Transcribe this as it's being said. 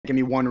give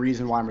me one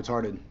reason why I'm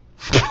retarded.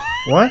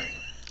 What?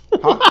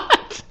 Huh?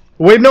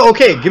 Wait, no,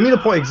 okay, give me the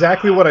point,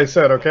 exactly what I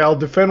said, okay? I'll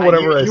defend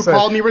whatever I said. You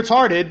called me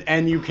retarded,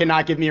 and you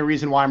cannot give me a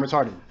reason why I'm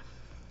retarded.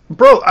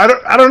 Bro,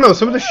 I don't know,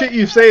 some of the shit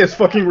you say is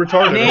fucking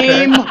retarded,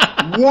 Name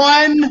okay?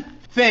 one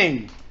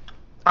thing.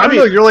 I don't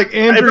know, you're like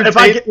Andrew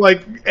Tate,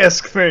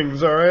 esque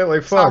things, alright?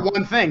 Like, fuck. It's not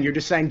one thing, you're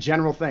just saying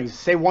general things.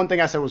 Say one thing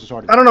I said was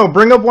retarded. I don't know,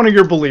 bring up one of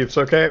your beliefs,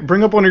 okay?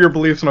 Bring up one of your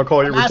beliefs and I'll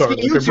call you retarded.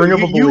 Okay, bring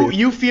up a belief.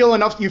 You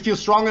feel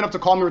strong enough to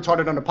call me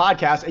retarded on the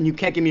podcast, and you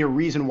can't give me a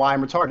reason why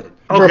I'm retarded.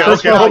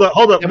 Okay,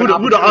 hold up.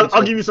 Muta,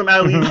 I'll give you some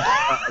alleys.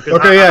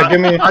 Okay, yeah, give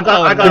me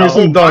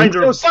some dunk.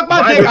 Yo, suck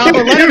my dick,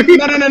 Abba.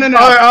 No.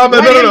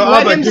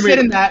 Alright, Let him sit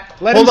in that.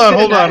 Hold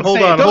on.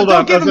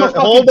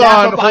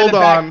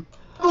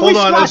 Hold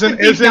on, as an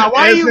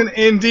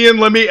Indian,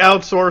 let me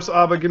outsource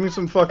Abba. Give me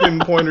some fucking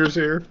pointers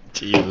here.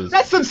 Jesus.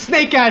 That's some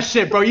snake ass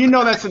shit, bro. You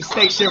know that's some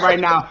snake shit right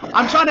now.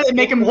 I'm trying to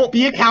make him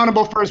be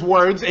accountable for his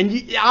words, and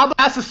Abba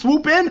has to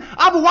swoop in.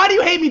 Abba, why do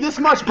you hate me this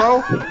much,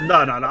 bro? No,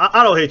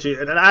 I don't hate you.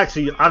 And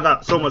actually, I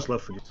got so much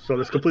love for you. So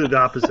it's completely the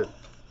opposite.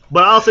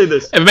 But I'll say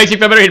this. If it makes you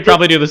feel better, he'd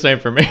probably do the same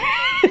for me.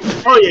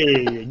 Oh,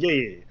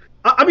 yeah.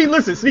 I mean,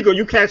 listen, SNEAKO,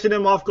 you catching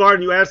him off guard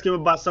and you ask him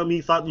about something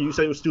he thought you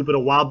said was stupid a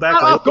while back.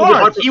 Not off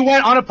guard. He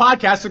went on a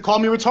podcast to call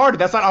me retarded.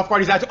 That's not off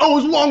guard. He's actually, it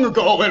was long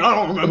ago and I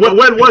don't remember.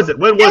 When was it? It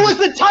was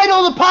the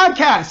title of the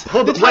podcast.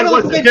 When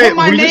was it? They put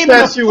my name in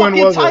the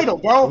fucking title,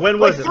 bro. When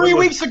was it? 3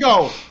 weeks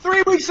ago.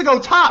 3 weeks ago,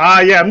 top.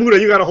 Yeah, Muta,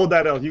 you gotta hold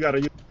that L. You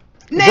gotta.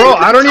 Bro,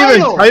 I don't even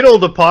title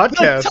the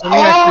podcast.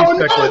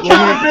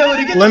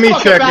 Let me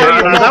check it.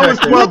 That was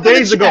 12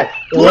 days ago.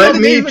 Let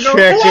me check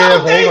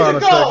it. Hold on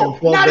a second.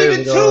 12 Not days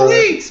even ago. 2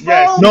 weeks,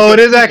 bro. No, it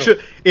is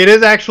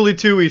actually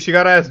 2 weeks. You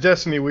gotta ask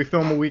Destiny. We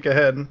film a week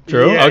ahead.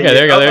 True. Yeah, okay,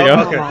 there you go.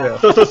 Okay.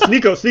 So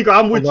SNEAKO,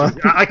 I'm with you.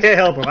 I can't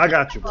help him. I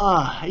got you.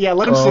 Yeah,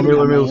 let him sit.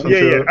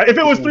 Yeah. If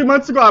it was 3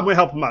 months ago, I would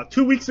help him out.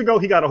 2 weeks ago,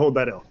 he gotta hold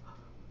that L.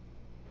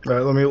 All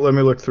right, let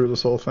me look through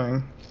this whole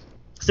thing.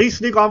 See,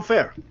 SNEAKO, I'm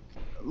fair.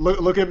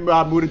 Look at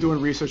Muta doing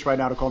research right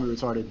now to call me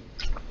retarded.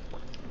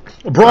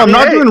 Bro, I'm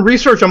not doing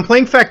research. I'm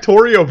playing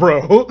Factorio,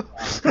 bro.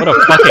 What a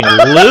fucking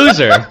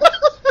loser.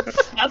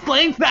 I'm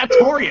playing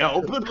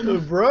Factorio.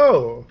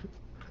 Bro,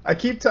 I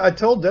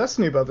told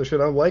Destiny about this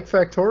shit. I like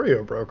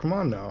Factorio, bro. Come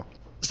on now.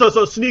 So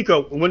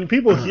SNEAKO, when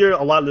people hear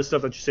a lot of this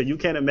stuff that you say, you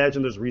can't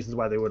imagine there's reasons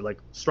why they would like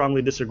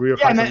strongly disagree or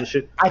find some of the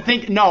shit. I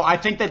think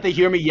that they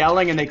hear me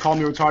yelling and they call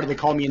me retarded, they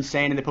call me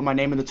insane, and they put my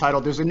name in the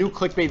title. There's a new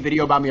clickbait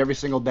video about me every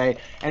single day,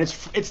 and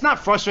it's not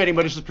frustrating,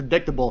 but it's just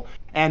predictable.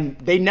 And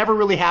they never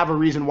really have a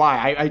reason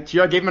why. I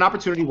gave them an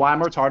opportunity why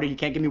I'm retarded. You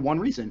can't give me one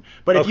reason.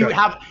 But if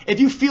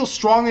you feel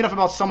strong enough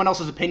about someone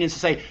else's opinions to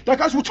say that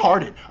guy's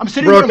retarded, I'm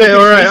sitting here. Okay,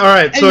 all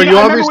right. So you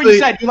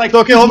obviously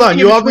okay. Hold on.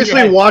 You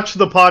obviously watched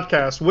the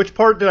podcast. Which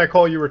part did I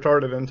call you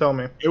retarded in? Tell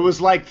me. It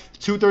was like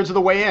 2/3 of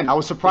the way in. I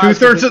was surprised.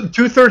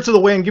 Two-thirds of the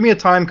way in. Give me a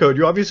time code.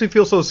 You obviously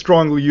feel so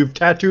strongly. You've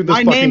tattooed this.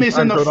 My name is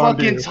in the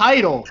fucking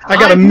title. I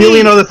got a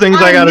million other things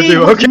I gotta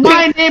do. Okay.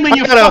 My name in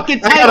your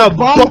fucking title. I got a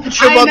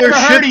bunch of other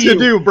shit to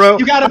do, bro.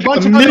 You got a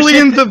bunch of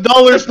millions of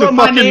dollars to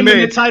fucking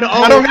make. I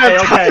don't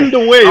have time to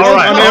waste. All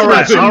right. Hold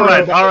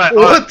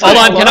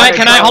on.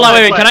 Can I? Hold on.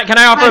 Wait. Can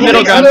I offer a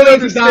middle ground? Wait.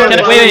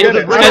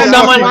 Because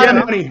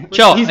someone.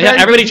 Chill.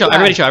 Everybody chill.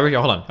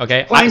 Hold on.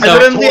 Okay. I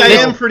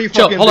am pretty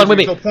fucking. Hold on.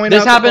 Wait.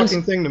 This happens.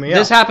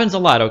 This happens a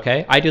lot.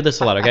 Okay. I do this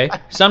a lot. Okay.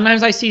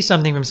 Sometimes I see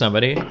something from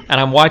somebody and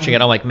I'm watching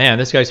it. I'm like, man,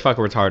 this guy's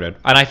fucking retarded,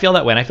 and I feel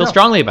that way, and I feel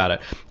strongly about it.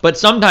 But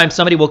sometimes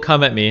somebody will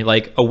come at me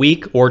like a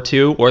week or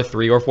 2 or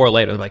 3 or 4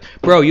 later. They're like,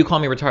 bro, you call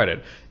me retarded.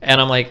 And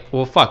I'm like,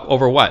 well, fuck,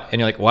 over what? And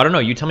you're like, well, I don't know.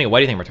 You tell me, why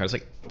do you think I'm retarded? It's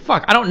like,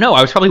 fuck, I don't know.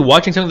 I was probably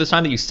watching something at the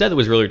time that you said that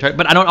was really retarded,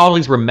 but I don't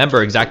always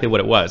remember exactly what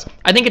it was.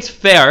 I think it's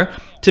fair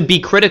to be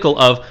critical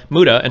of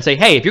Muta and say,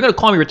 hey, if you're going to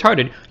call me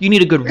retarded, you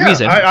need a good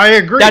reason. I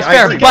agree. That's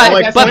fair. But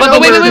wait, let me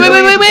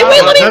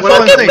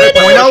fucking finish.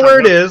 Point out where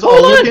it is.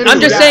 Hold on.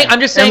 I'm just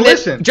saying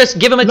that just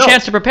give him a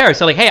chance to prepare.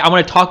 So like, hey, I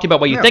want to talk to you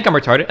about why you think I'm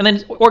retarded, and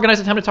then organize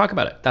a time to talk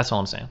about it. That's all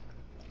I'm saying.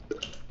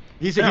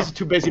 He's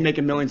too busy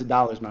making millions of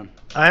dollars, man.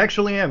 I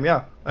actually am,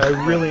 yeah. I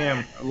really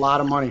am. A lot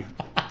of money.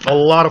 A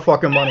lot of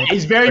fucking money.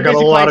 He's very busy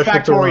playing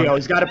Factorio.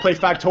 He's got to play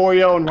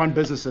Factorio and run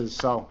businesses,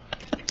 so.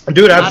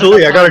 Dude,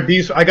 absolutely. I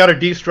gotta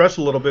de-stress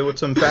a little bit with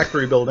some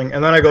factory building,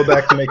 and then I go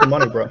back to making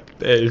money, bro.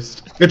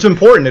 It's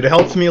important. It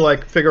helps me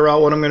like figure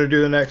out what I'm gonna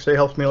do the next day.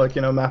 Helps me like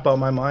map out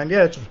my mind.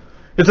 Yeah,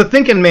 it's a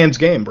thinking man's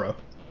game, bro.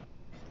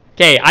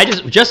 Okay,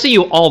 just so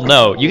you all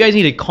know, you guys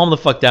need to calm the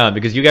fuck down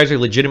because you guys are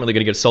legitimately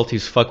gonna get salty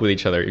as fuck with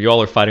each other. You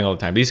all are fighting all the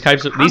time. These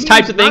types of things, bro.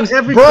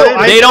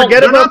 I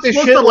forget about this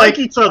shit. Like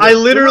I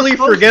literally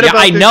forget about.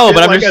 I know,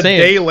 but I'm just saying.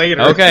 A day later.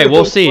 Okay,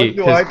 we'll see.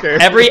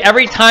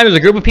 Every time there's a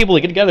group of people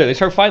that get together, they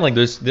start fighting. Like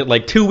there's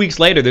like 2 weeks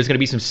later, there's gonna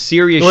be some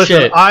serious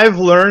shit. I've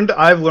learned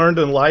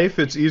in life,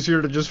 it's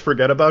easier to just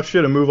forget about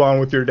shit and move on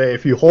with your day.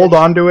 If you hold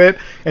on to it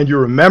and you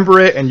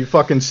remember it and you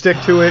fucking stick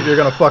to it, you're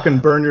gonna fucking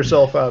burn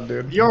yourself out,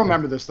 dude. You'll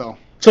remember this though.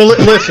 So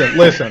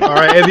listen. All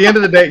right. At the end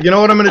of the day, you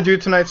know what I'm gonna do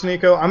tonight,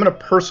 SNEAKO? I'm gonna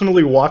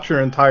personally watch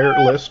your entire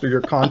list of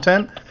your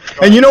content.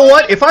 And you know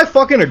what? If I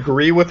fucking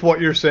agree with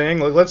what you're saying,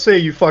 like let's say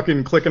you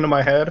fucking click into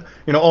my head,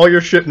 you know, all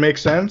your shit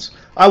makes sense.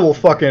 I will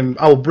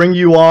bring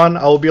you on.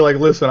 I will be like,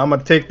 listen, I'm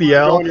gonna take the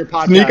L.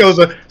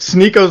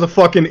 SNEAKO's a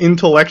fucking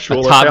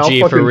intellectual. A top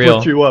G for real.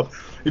 Put you up.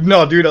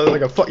 No, dude,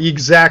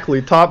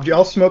 exactly top G.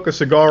 I'll smoke a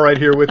cigar right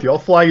here with you. I'll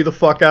fly you the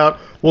fuck out.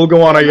 We'll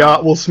go on a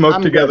yacht. We'll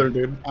smoke together,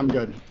 dude. I'm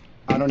good.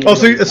 I don't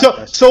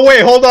so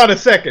wait, hold on a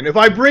second. If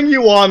I bring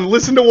you on,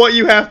 listen to what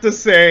you have to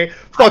say.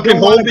 Fucking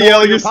hold the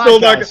L. You're still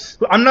not.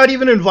 I'm not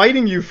even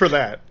inviting you for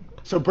that.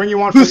 So bring you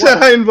on. Who said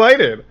I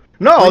invited?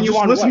 No, I'll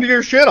just listen to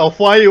your shit. I'll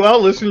fly you out,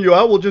 listen to you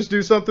out. We'll just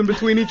do something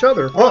between each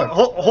other. Hold on.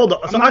 What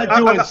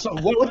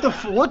the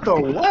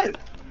what?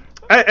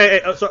 Hey,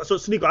 so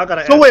SNEAKO, I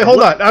gotta. So wait,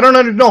 hold on. I don't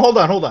know. No, hold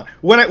on.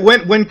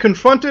 When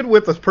confronted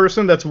with a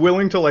person that's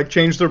willing to like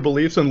change their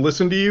beliefs and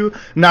listen to you,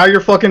 now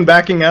you're fucking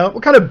backing out.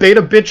 What kind of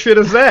beta bitch shit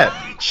is that?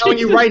 I'm telling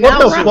you right now.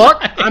 What the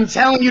fuck? I'm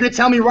telling you to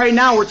tell me right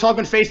now. We're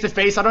talking face to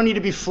face. I don't need to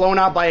be flown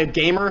out by a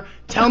gamer.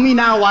 Tell me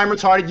now why I'm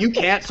retarded. You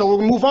can't, so we'll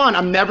move on.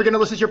 I'm never gonna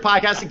listen to your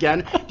podcast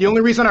again. The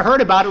only reason I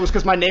heard about it was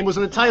because my name was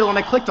in the title and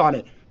I clicked on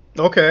it.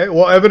 Okay,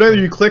 well,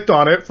 evidently you clicked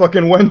on it,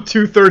 fucking went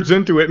 2/3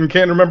 into it, and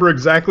can't remember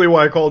exactly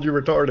why I called you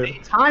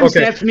retarded.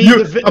 Timestamps me.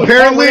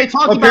 Apparently it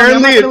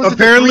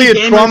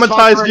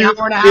traumatized you.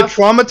 It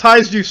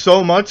traumatized you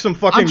so much. Some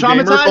fucking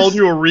gamer called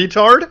you a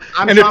retard,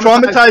 and it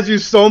traumatized you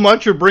so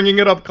much. You're bringing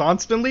it up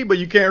constantly, but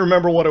you can't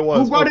remember what it was.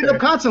 Who brought it up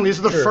constantly? This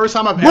is the first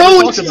time I've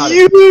ever talked about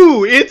it.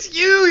 It's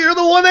you. You're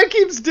the one that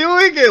keeps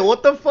doing it.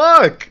 What the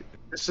fuck?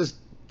 It's just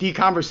the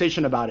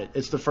conversation about it.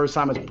 It's the first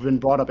time it's been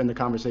brought up in the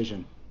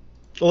conversation.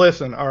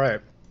 Listen, all right.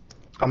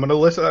 I'm gonna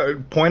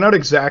listen. Point out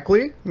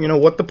exactly, you know,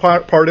 what the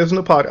part is in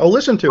the pod. I'll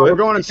listen to it. We're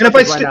going and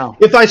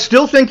if I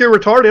still think you're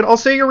retarded, I'll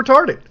say you're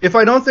retarded. If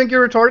I don't think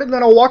you're retarded,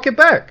 then I'll walk it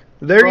back.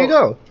 There you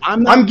go.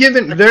 I'm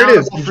giving. There it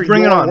is. Just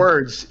bring it on.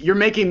 Words. You're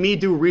making me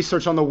do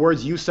research on the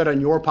words you said on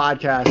your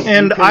podcast.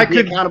 And I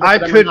could give a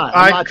fuck. And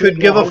I could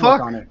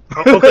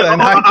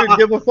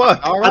give a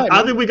fuck. All right.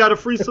 I think we got a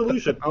free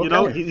solution. Okay. You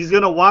know, he's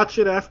gonna watch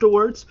it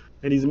afterwards.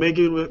 And he's make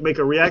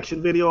a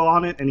reaction video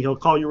on it, and he'll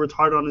call you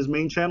retarded on his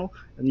main channel,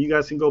 and you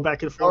guys can go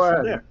back and forth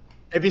from there.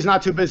 If he's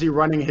not too busy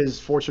running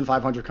his Fortune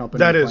 500 company.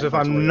 That is, if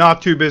I'm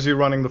not too busy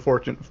running the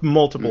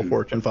multiple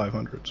Fortune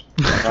 500s.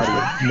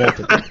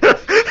 Multiple.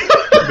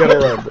 Get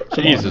it right, bro.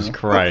 Jesus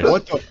Christ.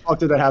 What the fuck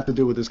did that have to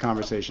do with this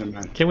conversation,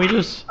 man? Can we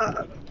just...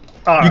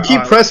 You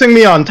keep pressing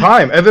me on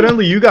time.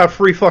 Evidently, you got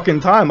free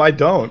fucking time. I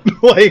don't.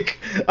 Like,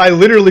 I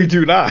literally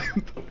do not.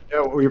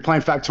 Yeah, well, you're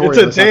playing Factorial.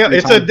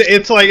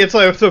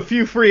 It's a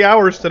few free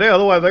hours today.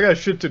 Otherwise, I got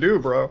shit to do,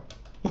 bro.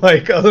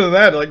 Like, other than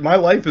that, like, my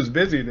life is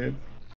busy, dude.